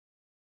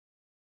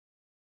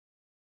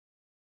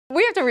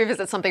We have to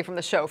revisit something from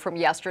the show from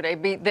yesterday.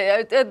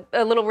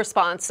 A little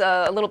response,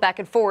 a little back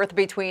and forth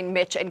between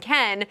Mitch and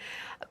Ken,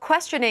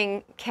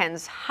 questioning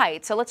Ken's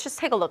height. So let's just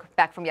take a look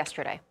back from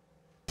yesterday.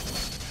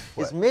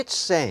 What? Is Mitch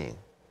saying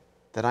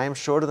that I am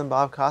shorter than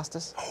Bob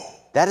Costas?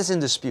 That is in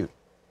dispute.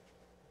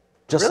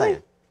 Just really?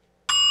 saying.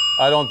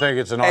 I don't think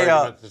it's an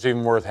argument that's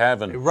even worth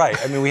having. Right.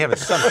 I mean, we have it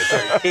somewhere.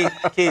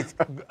 Keith,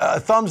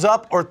 thumbs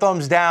up or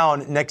thumbs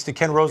down next to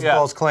Ken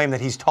Rosenthal's claim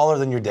that he's taller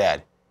than your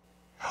dad?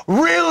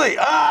 Really?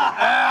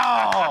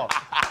 Ow!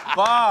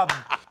 Bob.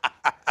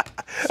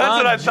 That's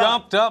what I thought.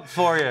 Jumped up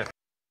for you.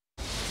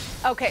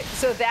 Okay,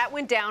 so that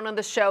went down on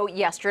the show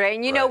yesterday,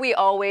 and you know we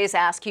always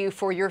ask you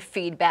for your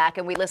feedback,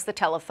 and we list the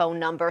telephone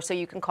number so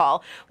you can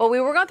call. Well,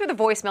 we were going through the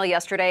voicemail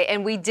yesterday,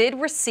 and we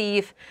did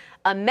receive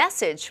a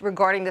message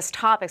regarding this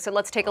topic, so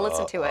let's take a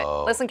listen to it.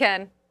 Listen,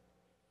 Ken.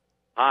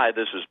 Hi,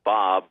 this is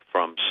Bob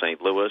from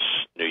St. Louis,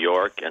 New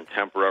York, and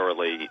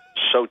temporarily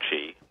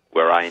Sochi,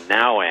 where I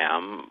now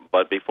am.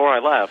 But before I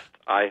left,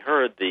 I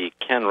heard the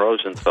Ken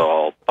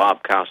Rosenthal,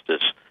 Bob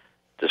Costas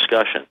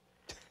discussion.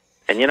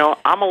 And, you know,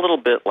 I'm a little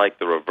bit like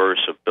the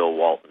reverse of Bill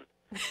Walton.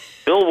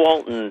 Bill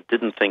Walton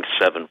didn't think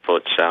 7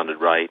 foot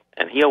sounded right,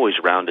 and he always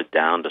rounded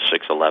down to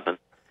 6'11".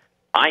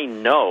 I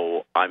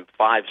know I'm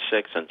 5'6"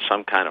 and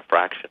some kind of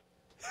fraction.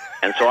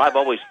 And so I've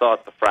always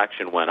thought the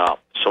fraction went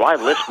up. So I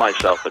list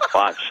myself at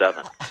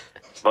 5'7".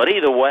 But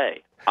either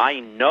way, I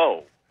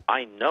know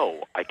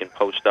I can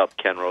post up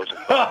Ken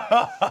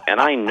Rosenthal. And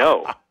I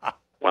know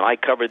when I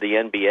covered the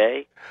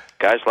NBA,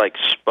 guys like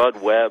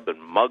Spud Webb and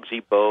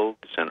Muggsy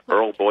Bogues and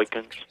Earl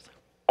Boykins,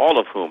 all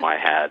of whom I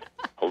had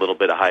a little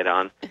bit of height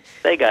on,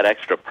 they got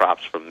extra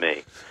props from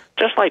me.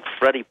 Just like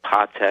Freddie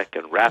Patek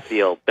and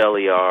Raphael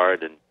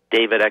Belliard and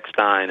David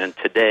Eckstein and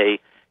today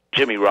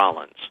Jimmy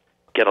Rollins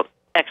get an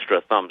extra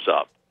thumbs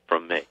up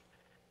from me.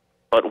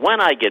 But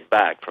when I get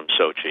back from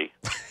Sochi,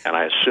 and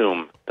I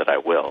assume that I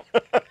will,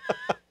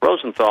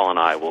 Rosenthal and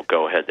I will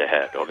go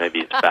head-to-head, or maybe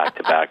it's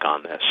back-to-back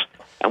on this,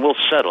 and we'll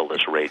settle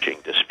this raging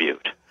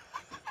dispute.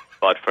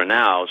 But for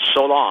now,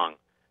 so long,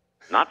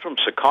 not from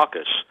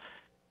Secaucus,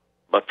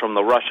 but from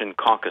the Russian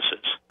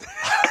Caucasus.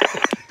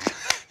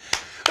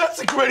 That's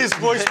the greatest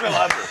voicemail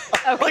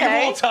ever. Okay. Like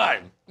of all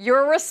time.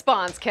 Your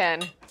response,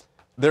 Ken.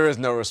 There is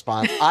no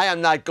response. I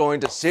am not going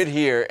to sit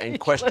here and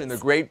question the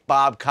great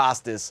Bob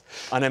Costas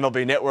on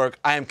MLB Network.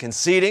 I am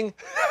conceding.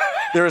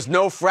 There is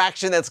no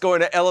fraction that's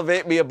going to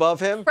elevate me above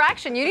him.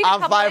 Fraction, you need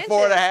I'm a couple inches.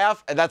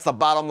 5'4.5", and that's the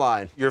bottom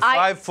line. You're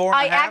 5'4.5"?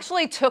 I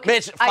actually took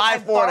Mitch, I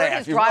 5'4.5". borrowed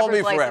his You've known me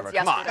driver's forever. license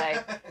Come on.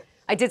 yesterday.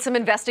 I did some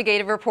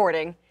investigative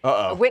reporting.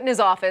 A witness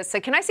office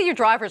said, "Can I see your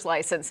driver's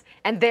license?"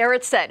 And there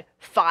it said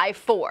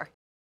 5'4".